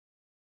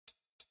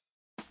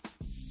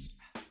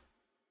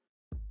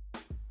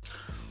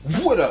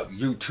What up,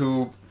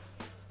 YouTube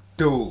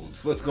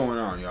dudes? What's going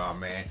on, y'all,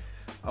 man?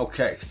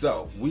 Okay,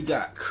 so we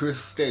got Chris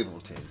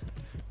Stapleton,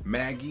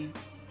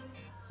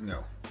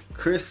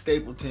 Chris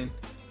Stapleton,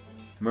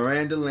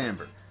 Miranda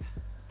Lambert,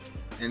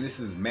 and this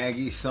is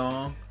Maggie's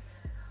song.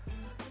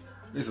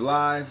 It's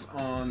live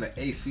on the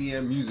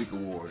ACM Music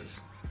Awards.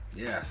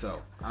 Yeah, so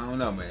I don't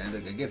know, man. I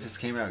guess this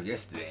came out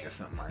yesterday or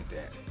something like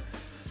that.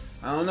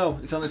 I don't know.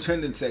 It's on the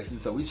trending section,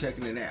 so we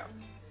checking it out.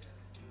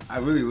 I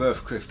really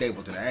love Chris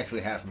Stapleton. I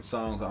actually have some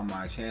songs on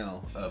my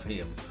channel of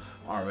him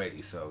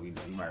already, so you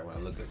might want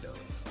to look at those.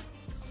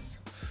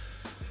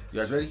 You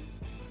guys ready?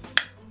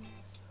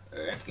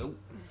 Let's go.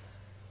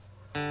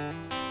 Let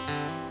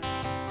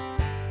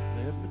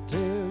me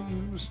tell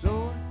you a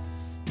story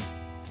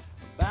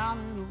about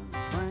an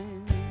old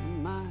friend of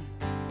mine.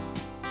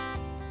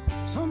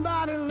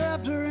 Somebody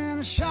left her in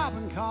a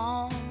shopping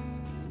cart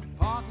in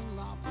a parking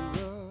lot for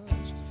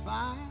us to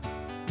find.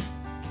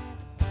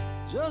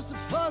 Just a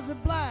fuzzy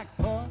black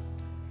pup.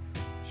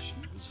 She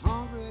was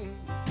hungry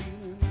and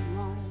feeling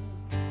alone.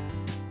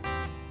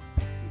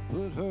 We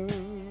put her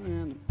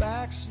in the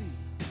back seat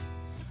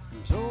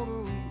and told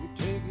her we're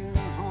taking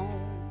her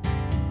home.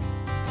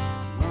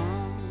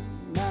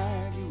 Run,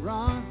 Maggie,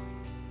 run,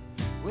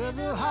 with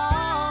the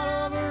heart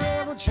of a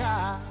rebel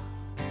child.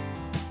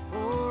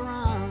 Oh,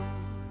 run,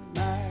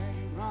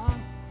 Maggie, run,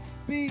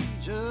 be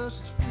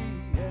just as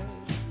free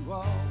as you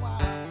are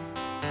wild.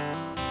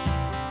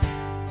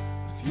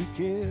 A few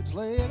kids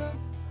later,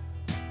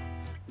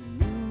 we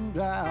moved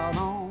out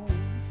on the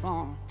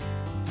farm.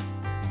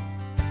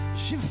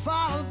 She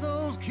followed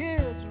those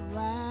kids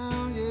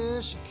around, yeah,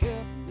 she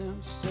kept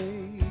them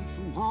safe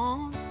from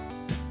harm.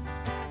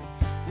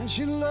 And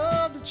she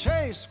loved to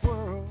chase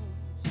squirrels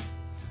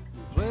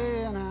and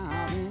playing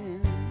out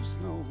in the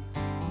snow.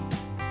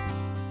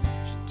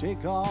 She'd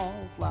take off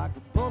like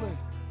a bullet,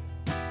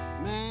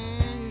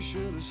 man, you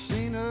should have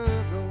seen her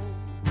go.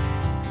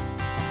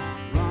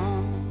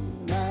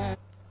 Run, Maggie.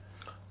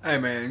 Hey,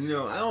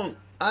 man,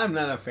 I'm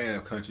not a fan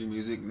of country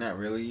music, not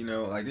really,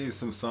 like there's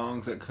some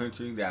songs at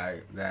country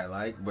that I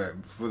like, but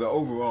for the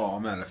overall,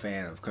 I'm not a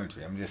fan of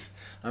country. I'm just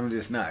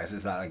not. It's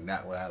just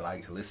not what I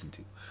like to listen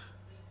to.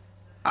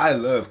 I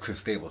love Chris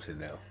Stapleton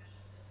though.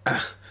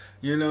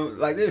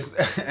 Like this,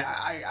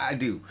 I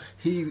do.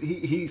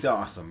 He's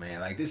awesome,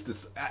 man. Like this,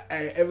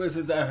 ever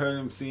since I heard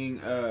him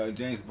sing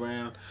James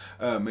Brown,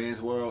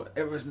 Man's World,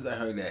 ever since I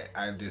heard that,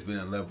 I've just been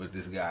in love with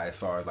this guy as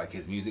far as like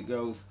his music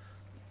goes.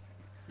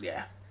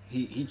 Yeah.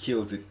 He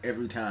kills it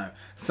every time.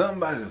 Something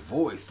about his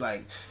voice,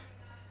 like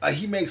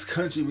he makes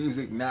country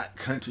music not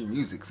country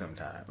music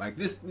sometimes. Like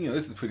this,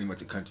 this is pretty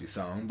much a country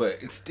song,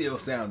 but it still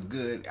sounds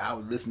good. I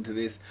would listen to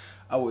this.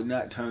 I would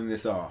not turn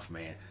this off,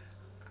 man.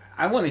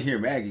 I want to hear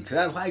Maggie because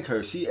I like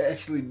her. She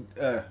actually,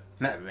 I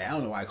don't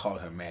know why I called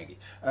her Maggie.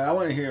 I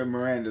want to hear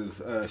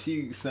Miranda's.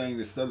 She sang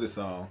this other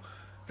song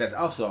that's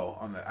also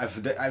on the.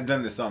 I've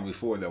done this song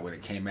before though when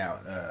it came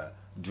out.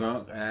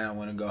 Drunk and I Don't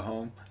Want to Go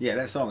Home. Yeah,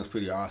 that song is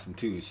pretty awesome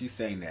too. She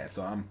sang that,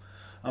 so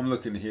I'm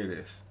looking to hear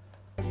this,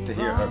 to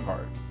hear her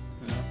part.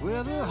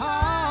 With the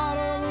heart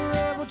of a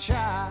rebel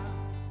child.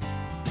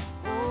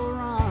 Oh,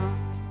 run,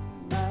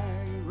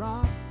 Maggie,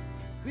 run,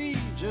 be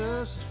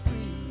just as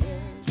free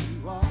as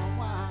you are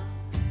wild.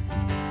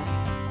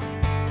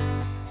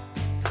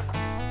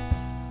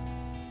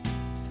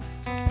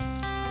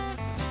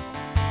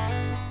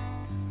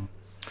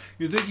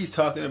 You think he's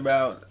talking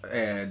about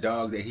a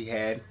dog that he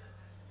had?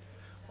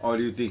 Or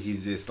do you think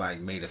he's just like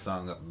made a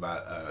song up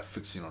about a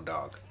fictional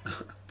dog?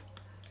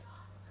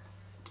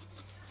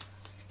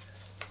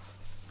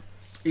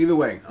 Either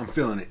way, I'm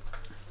feeling it.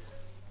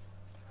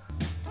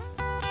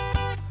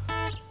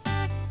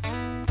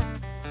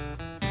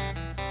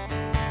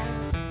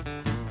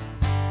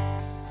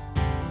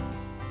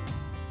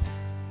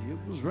 It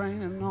was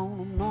raining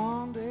on a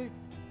Monday,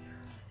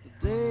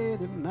 the day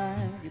that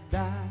Maggie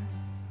died.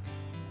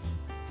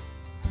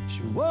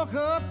 She woke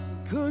up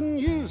and couldn't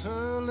use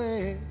her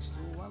legs, so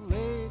I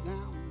lay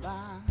down by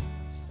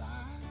her side.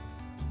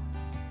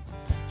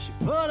 She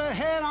put her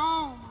head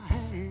on my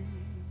hand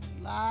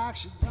like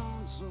she'd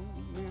done so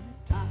many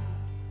times.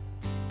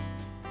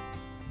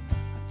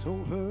 I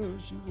told her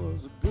she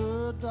was a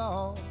good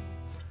dog,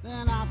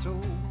 then I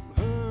told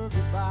her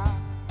goodbye.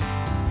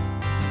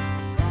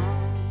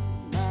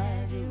 Run,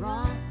 Maggie,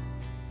 run,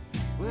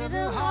 with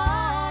the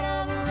heart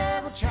of a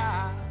rebel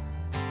child.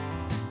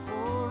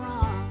 Oh,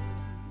 run,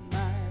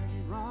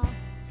 Maggie, run,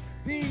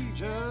 be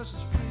just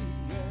as free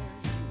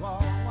as you are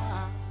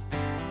wild.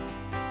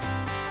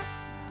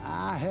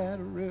 I had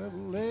a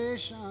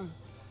revelation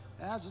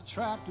as a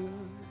tractor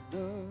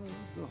dug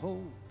the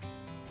hole.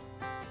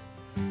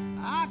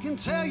 I can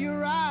tell you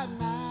right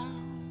now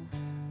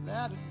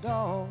that a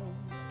dog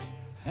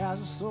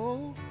has a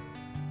soul.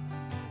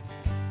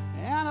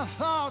 And I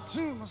thought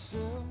to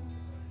myself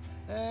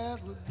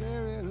as we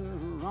buried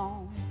her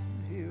on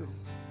the hill,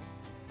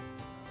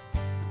 I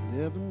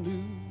never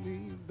knew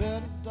me a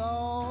better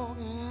dog,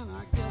 and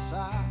I guess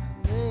I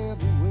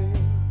never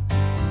will.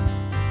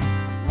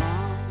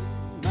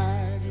 Run,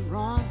 Maggie,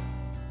 run,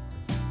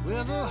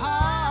 with the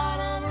heart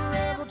of a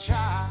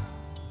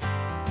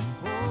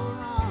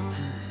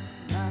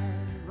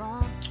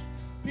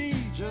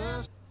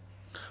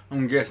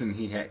guessing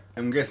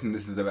I'm guessing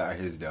this is about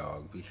his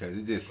dog because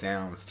it just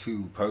sounds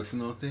too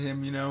personal to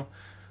him. You know,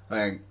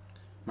 like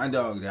my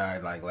dog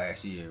died like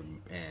last year,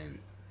 and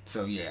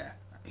so yeah,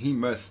 he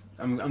must.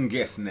 I'm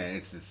guessing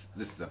that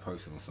this is a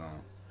personal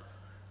song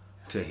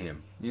to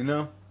him. You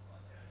know,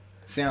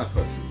 sounds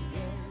personal.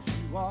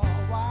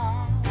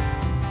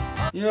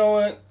 You know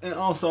what? And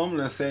also, I'm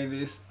gonna say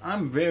this.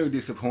 I'm very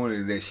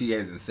disappointed that she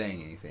hasn't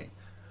sang anything.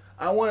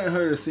 I wanted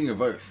her to sing a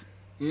verse.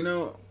 You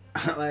know,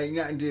 like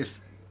not just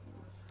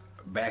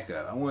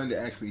backup. I wanted to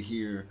actually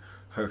hear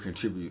her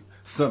contribute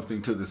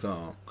something to the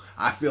song.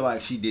 I feel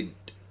like she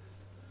didn't.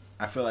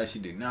 I feel like she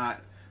did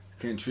not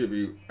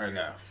contribute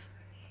enough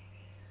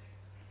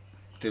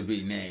to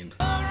be named.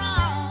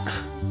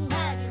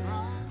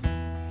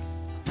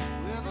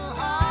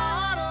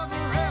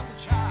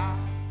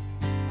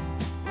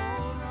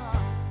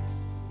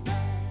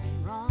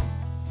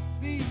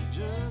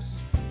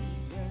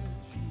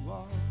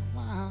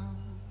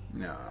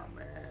 No,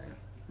 man.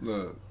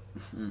 Look.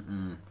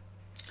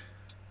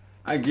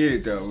 I get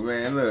it though,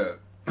 man.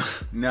 Look.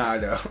 Nah,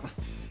 though.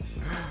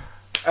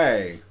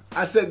 Hey,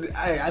 I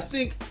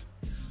think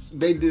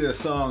they did a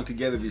song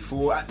together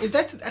before.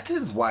 That's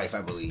his wife,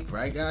 I believe,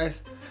 right,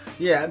 guys?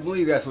 Yeah, I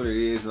believe that's what it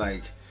is.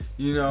 Like,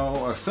 you know,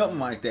 or something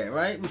like that,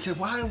 right? Because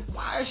why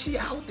is she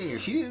out there?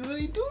 She didn't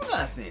really do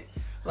nothing.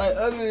 Like,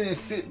 other than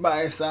sit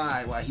by his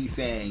side while he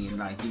sang and,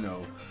 like, you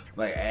know,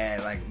 like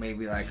add like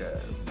maybe like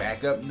a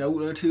backup note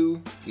or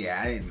two.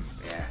 Yeah,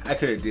 I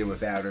could have did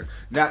without her.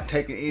 Not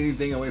taking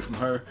anything away from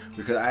her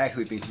because I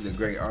actually think she's a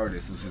great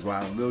artist, which is why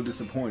I'm a little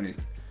disappointed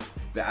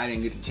that I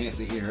didn't get the chance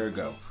to hear her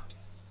go.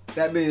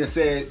 That being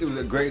said, it was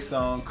a great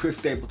song. Chris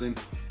Stapleton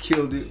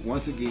killed it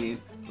once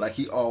again, like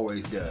he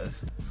always does.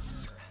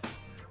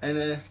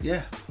 And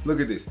yeah,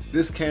 look at this.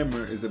 This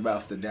camera is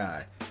about to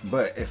die,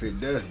 but if it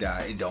does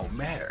die, it don't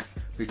matter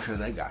because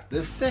I got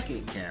the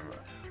second camera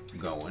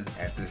going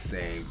at the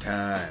same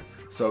time.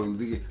 So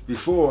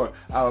before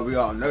I would be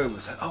all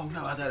nervous, like, oh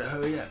no, I gotta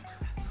hurry up.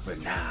 But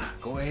nah,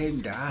 go ahead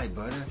and die,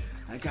 butter.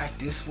 I got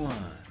this one,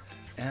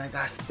 and I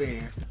got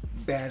spare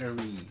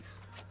batteries.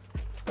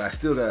 But I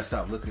still gotta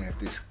stop looking at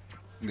this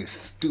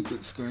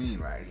stupid screen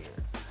right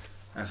here.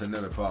 That's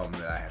another problem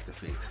that I have to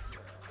fix.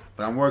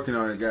 But I'm working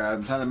on it, guys.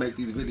 I'm trying to make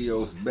these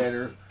videos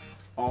better,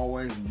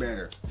 always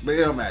better. But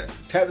it don't matter.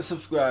 Tap the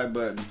subscribe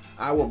button.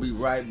 I will be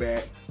right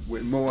back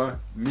with more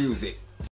music.